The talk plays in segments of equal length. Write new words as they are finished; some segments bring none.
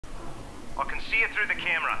I can see it through the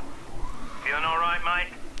camera. Feeling alright,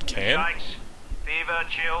 mate? Can? Shakes? Fever?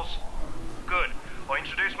 Chills? Good. I'll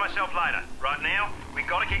introduce myself later. Right now, we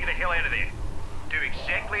gotta get you the hell out of there. Do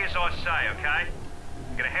exactly as I say, okay?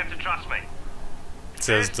 You're gonna have to trust me. It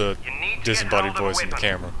says the disembodied voice in the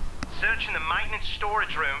camera. Search in the maintenance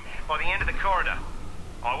storage room by the end of the corridor.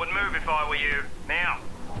 I would move if I were you. Now.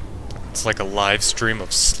 It's like a live stream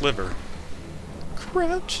of Sliver.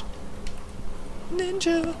 Crouch.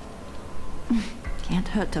 Ninja. Can't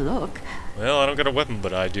hurt to look. Well, I don't got a weapon,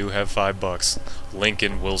 but I do have $5.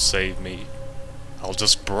 Lincoln will save me. I'll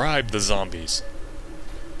just bribe the zombies.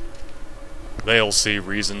 They'll see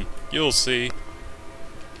reason. You'll see.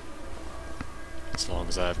 As long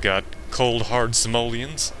as I've got cold, hard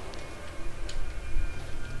simoleons,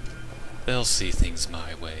 they'll see things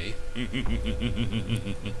my way.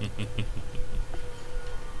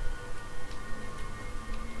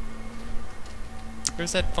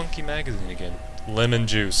 Where's that funky magazine again? Lemon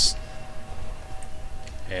juice.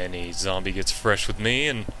 Any zombie gets fresh with me,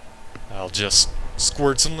 and I'll just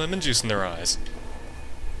squirt some lemon juice in their eyes.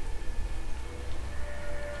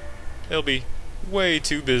 They'll be way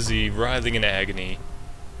too busy writhing in agony,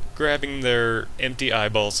 grabbing their empty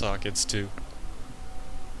eyeball sockets to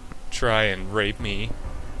try and rape me.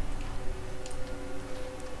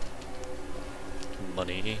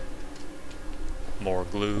 Money. More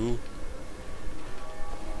glue.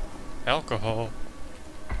 Alcohol.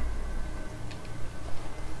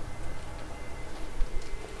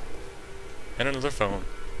 And another phone.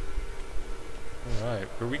 Alright,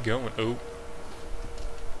 where are we going? Oh.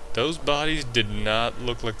 Those bodies did not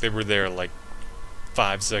look like they were there like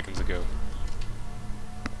 5 seconds ago.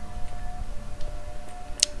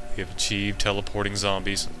 We have achieved teleporting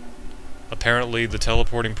zombies. Apparently the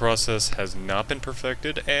teleporting process has not been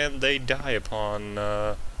perfected, and they die upon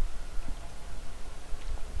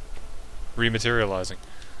rematerializing.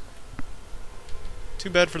 Too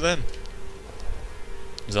bad for them.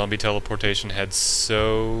 Zombie teleportation had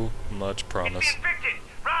so much promise. It's infected!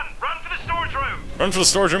 Run! Run for the storage room! Run for the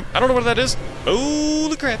storage room. I don't know what that is.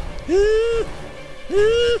 Holy crap. Just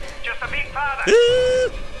a bit farther!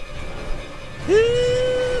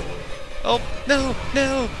 Oh, no,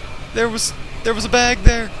 no. There was a bag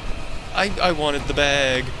there. I wanted the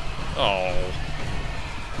bag. Oh.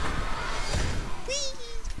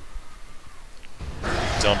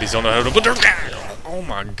 Zombies don't know how to... Oh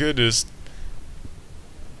my goodness.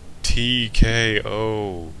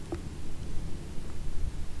 TKO.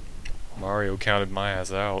 Mario counted my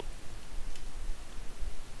ass out.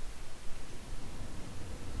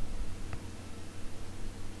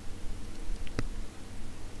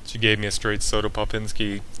 She gave me a straight Soda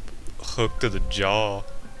Popinski hook to the jaw.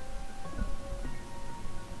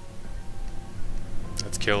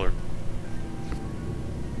 That's killer.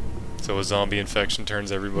 So a zombie infection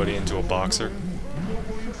turns everybody into a boxer.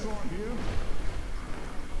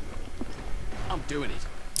 I'm doing it.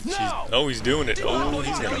 Oh, he's doing it. Oh,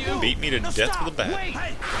 he's gonna beat me to death with a bat.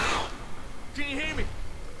 Hey. Can you hear me?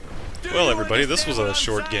 Well, everybody, this was a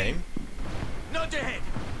short game. Nod your head.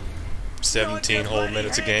 17 whole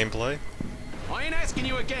minutes of gameplay. I ain't asking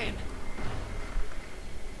you again.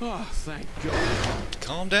 Oh, thank God.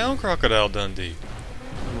 Calm down, Crocodile Dundee.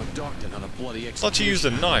 I'm a doctor, not a bloody executioner. Thought you used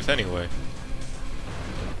a knife anyway.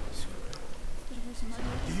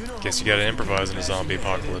 Guess you gotta improvise in a zombie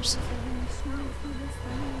apocalypse.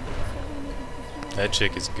 That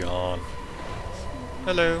chick is gone.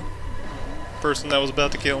 Hello. Person that was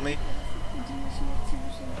about to kill me.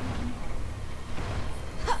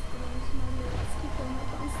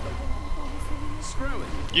 Screw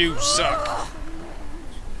it. You suck.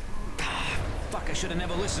 Fuck, I should have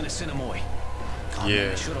never listened to Cinemoy. Yeah.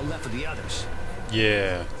 I should have left with the others.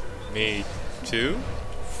 Yeah. Me too?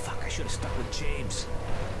 Fuck, I should have stuck with James.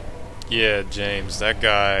 Yeah, James. That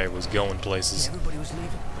guy was going places. Everybody was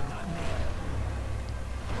leaving, but not me.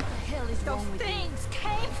 Those things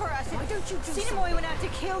came for us. Why don't you just... Cinemoy went out to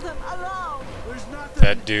kill them alone.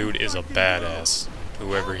 That dude is a badass.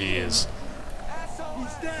 Whoever he is.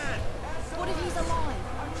 He's dead. What if he's alive?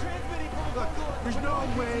 Look, there's no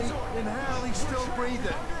way in hell he's still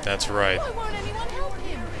breathing. That's right. Why won't anyone help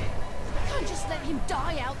him? You can't just let him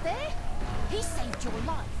die out there. He saved your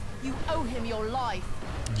life. You owe him your life.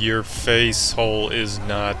 Your face hole is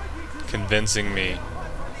not convincing me,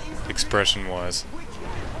 expression-wise.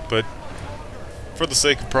 But for the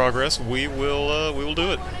sake of progress, we will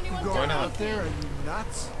do it. Why not? Out there, are you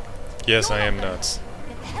nuts? Yes, I am nuts.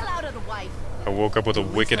 Get the hell out of the way. I woke up with a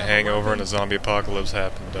wicked hangover and a zombie apocalypse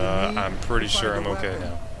happened. I'm pretty sure I'm okay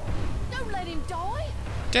now. Don't let him die.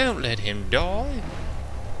 Don't let him die.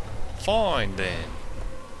 Fine then.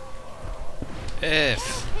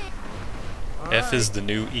 F. F is the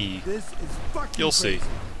new E. This is fucking You'll see.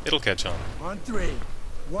 crazy. It'll catch on. On 3.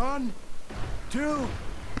 1, 2,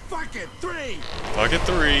 fuck it, 3. Fuck it,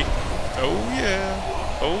 3. Oh yeah.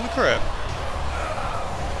 Holy crap.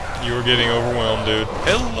 You were getting overwhelmed, dude.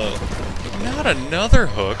 Hello. Not another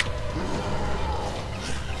hook.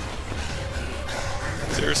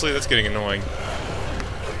 Seriously, that's getting annoying.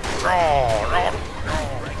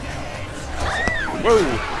 Whoa.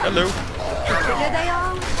 Hello. Bigger they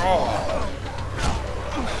are?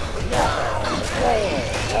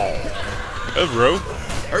 Hello.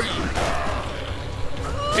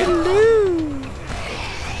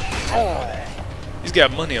 Hello. He's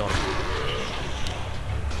got money on him.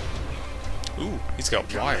 Ooh, he's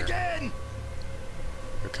got wire. They're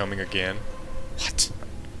coming again. What?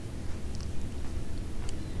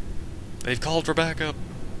 They've called for backup.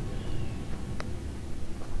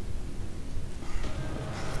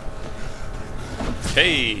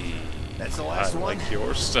 Hey, That's the last I one? like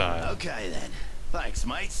your style. Okay then. Thanks,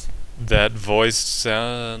 mates. That voice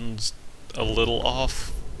sounds a little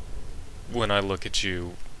off when I look at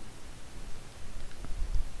you.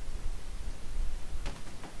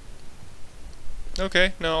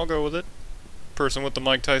 Okay, no, I'll go with it. Person with the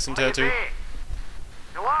Mike Tyson Are you tattoo. there?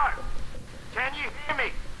 Hello? Can you hear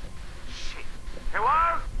me? Shit.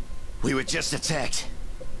 Hello? We were just attacked.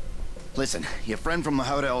 Listen, your friend from the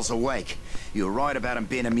hotel's awake. You were right about him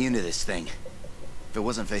being immune to this thing. If it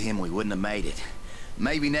wasn't for him, we wouldn't have made it.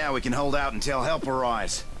 Maybe now we can hold out until help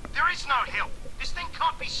arrives. There is no help. This thing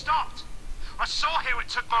can't be stopped. I saw how it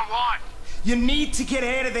took my wife. You need to get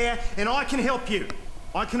out of there, and I can help you.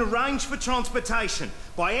 I can arrange for transportation,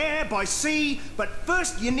 by air, by sea, but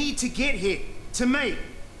first you need to get here, to me.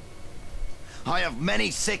 I have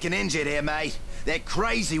many sick and injured here, mate. They're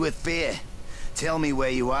crazy with fear. Tell me where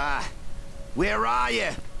you are. Where are you?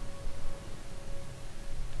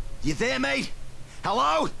 You there, mate?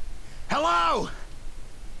 Hello? Hello?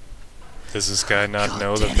 Does this guy not God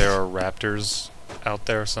know damn that there it. are raptors out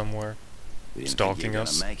there somewhere, We didn't think stalking you were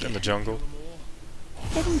us gonna make in it. the jungle?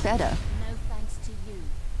 Getting better. No thanks to you.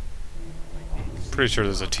 Pretty sure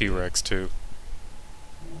there's a T-Rex too.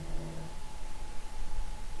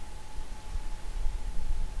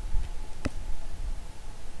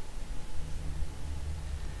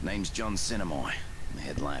 Name's John Cinemoy. I'm the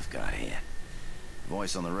head lifeguard here.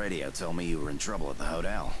 Voice on the radio told me you were in trouble at the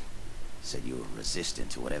hotel. Said you were resistant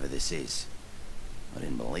to whatever this is. I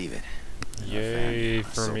didn't believe it. Then I found you. Yay I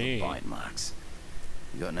for saw the me. bite marks.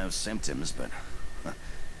 You got no symptoms, but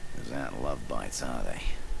those aren't love bites, are they?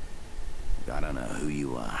 Look, I don't know who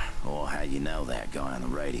you are or how you know that guy on the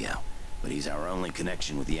radio, but he's our only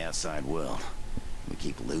connection with the outside world. We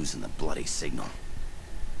keep losing the bloody signal.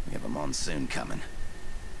 We have a monsoon coming.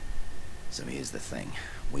 So here's the thing.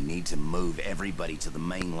 We need to move everybody to the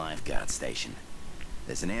main lifeguard station.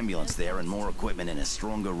 There's an ambulance there and more equipment and a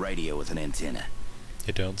stronger radio with an antenna.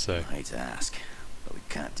 You don't say. I hate to ask, but we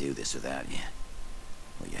can't do this without you.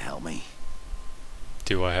 Will you help me?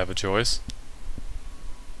 Do I have a choice?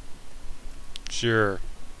 Sure.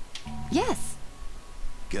 Yes.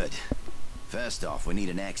 Good. First off, we need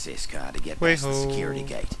an access card to get past the security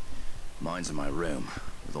gate. Mine's in my room.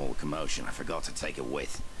 With all the commotion, I forgot to take it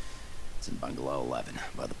with. It's in Bungalow 11,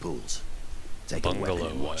 by the pools. Take a weapon Bungalow,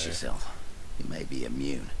 and watch eh? yourself. You may be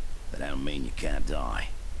immune, but that don't mean you can't die.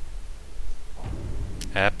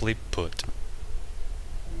 Aptly put.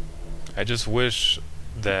 I just wish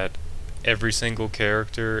that every single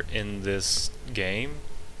character in this game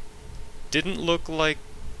didn't look like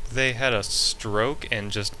they had a stroke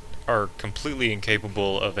and just are completely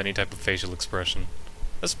incapable of any type of facial expression.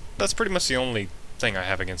 That's pretty much the only thing I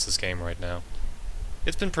have against this game right now.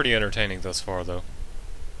 It's been pretty entertaining thus far, though.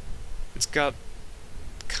 It's got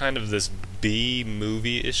kind of this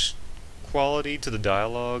B-movie-ish quality to the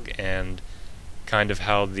dialogue and kind of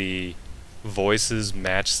how the voices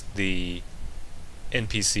match the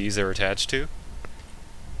NPCs they're attached to.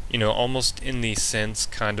 You know, almost in the sense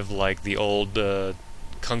kind of like the old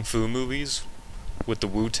Kung Fu movies with the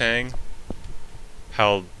Wu-Tang.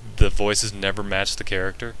 How the voices never match the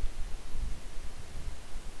character.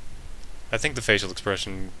 I think the facial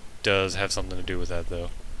expression does have something to do with that,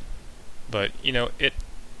 though. But, you know,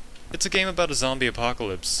 it's a game about a zombie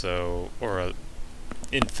apocalypse, so... or a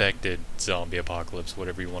infected zombie apocalypse,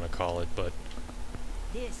 whatever you want to call it, but...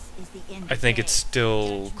 This is the end. I think it's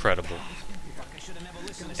still credible.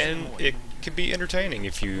 And it can be entertaining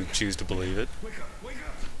if you choose to believe it.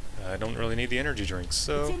 I don't really need the energy drinks,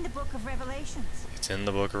 so... It's in the Book of Revelations. It's in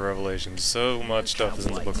the Book of Revelations. So much stuff is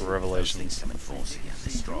in the Book of Revelations. Come in force again.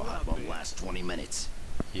 This straw hut won't last 20 minutes.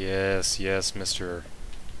 Yes, yes, Mr.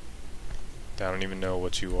 I don't even know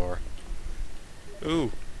what you are.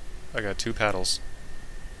 Ooh, I got 2 paddles.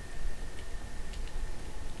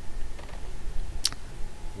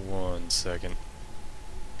 One second.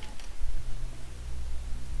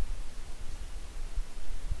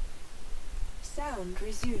 Sound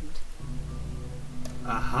resumed.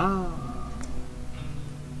 Aha!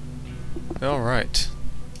 Alright.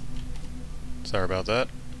 Sorry about that.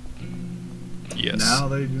 Yes. Now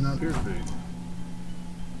they do not appear to be.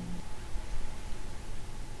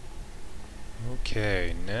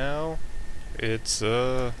 Okay, now it's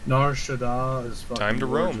Nar Shaddaa is fucking time to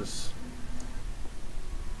roam. gorgeous.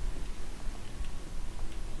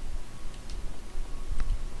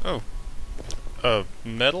 Oh. A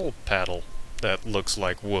metal paddle that looks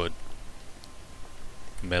like wood.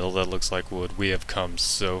 Metal that looks like wood. We have come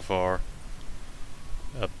so far.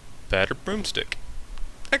 A battered broomstick.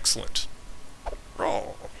 Excellent.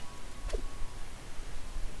 Raw.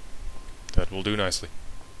 That will do nicely.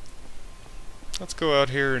 Let's go out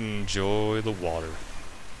here and enjoy the water.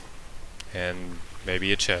 And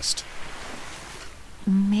maybe a chest.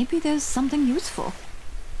 Maybe there's something useful.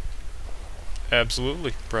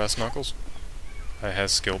 Absolutely, brass knuckles. I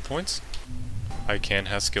has skill points. I can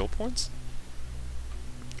have skill points.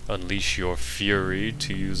 Unleash your fury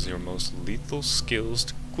to use your most lethal skills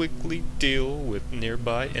to quickly deal with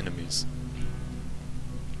nearby enemies.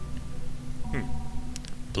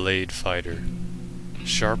 Blade fighter.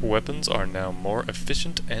 Sharp weapons are now more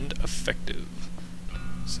efficient and effective.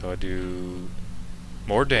 So I do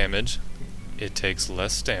more damage. It takes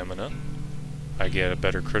less stamina. I get a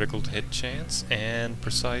better critical hit chance, and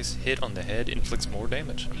precise hit on the head inflicts more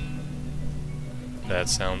damage. That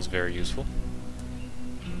sounds very useful.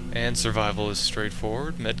 And survival is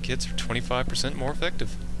straightforward. Medkits are 25% more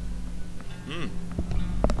effective.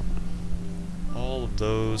 All of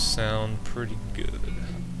those sound pretty good.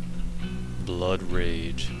 Blood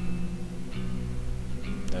Rage.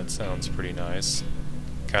 That sounds pretty nice.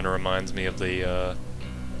 Kinda reminds me of the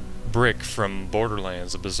Brick from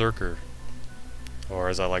Borderlands, the Berserker. Or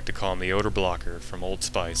as I like to call him, the Odor Blocker from Old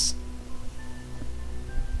Spice.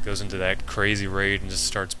 Goes into that crazy rage and just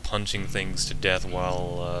starts punching things to death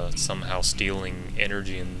while somehow stealing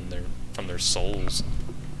energy from their souls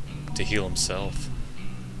to heal himself.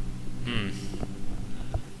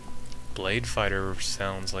 Blade Fighter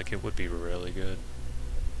sounds like it would be really good.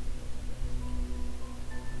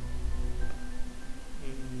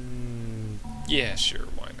 Yeah, sure,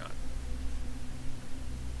 why not?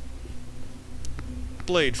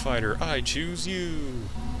 Blade Fighter, I choose you!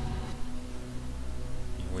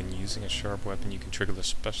 When using a sharp weapon, you can trigger the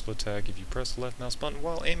special attack if you press the left mouse button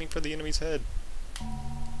while aiming for the enemy's head.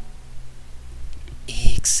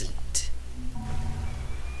 Excellent.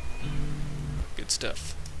 Good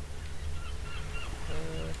stuff.